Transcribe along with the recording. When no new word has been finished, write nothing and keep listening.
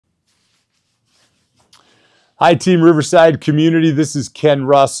Hi, Team Riverside Community. This is Ken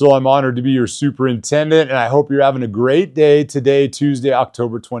Russell. I'm honored to be your superintendent, and I hope you're having a great day today, Tuesday,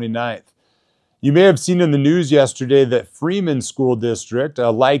 October 29th. You may have seen in the news yesterday that Freeman School District,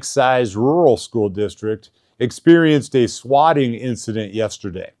 a like-sized rural school district, experienced a swatting incident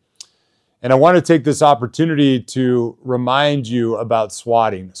yesterday. And I want to take this opportunity to remind you about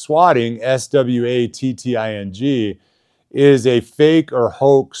swatting. Swatting, S-W-A-T-T-I-N-G, is a fake or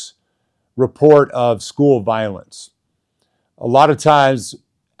hoax report of school violence. A lot of times,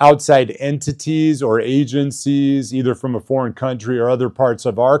 outside entities or agencies, either from a foreign country or other parts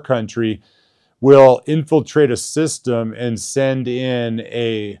of our country, will infiltrate a system and send in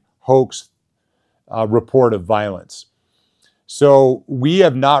a hoax report of violence. So we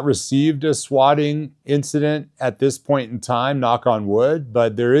have not received a swatting incident at this point in time, knock on wood,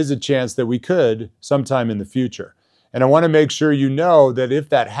 but there is a chance that we could sometime in the future. And I want to make sure you know that if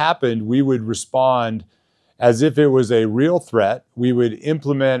that happened, we would respond as if it was a real threat. We would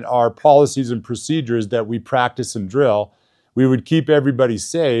implement our policies and procedures that we practice and drill. We would keep everybody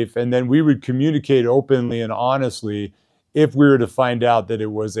safe, and then we would communicate openly and honestly if we were to find out that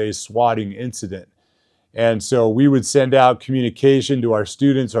it was a swatting incident. And so we would send out communication to our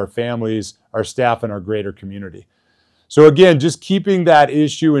students, our families, our staff, and our greater community. So again, just keeping that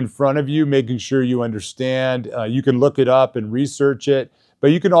issue in front of you, making sure you understand. You can look it up and research it,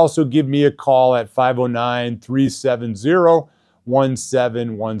 but you can also give me a call at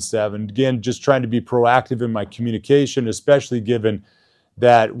 509-370-1717. Again, just trying to be proactive in my communication, especially given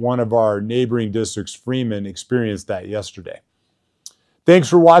that one of our neighboring districts, Freeman, experienced that yesterday. Thanks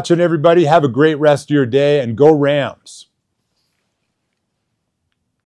for watching, everybody. Have a great rest of your day, and go Rams.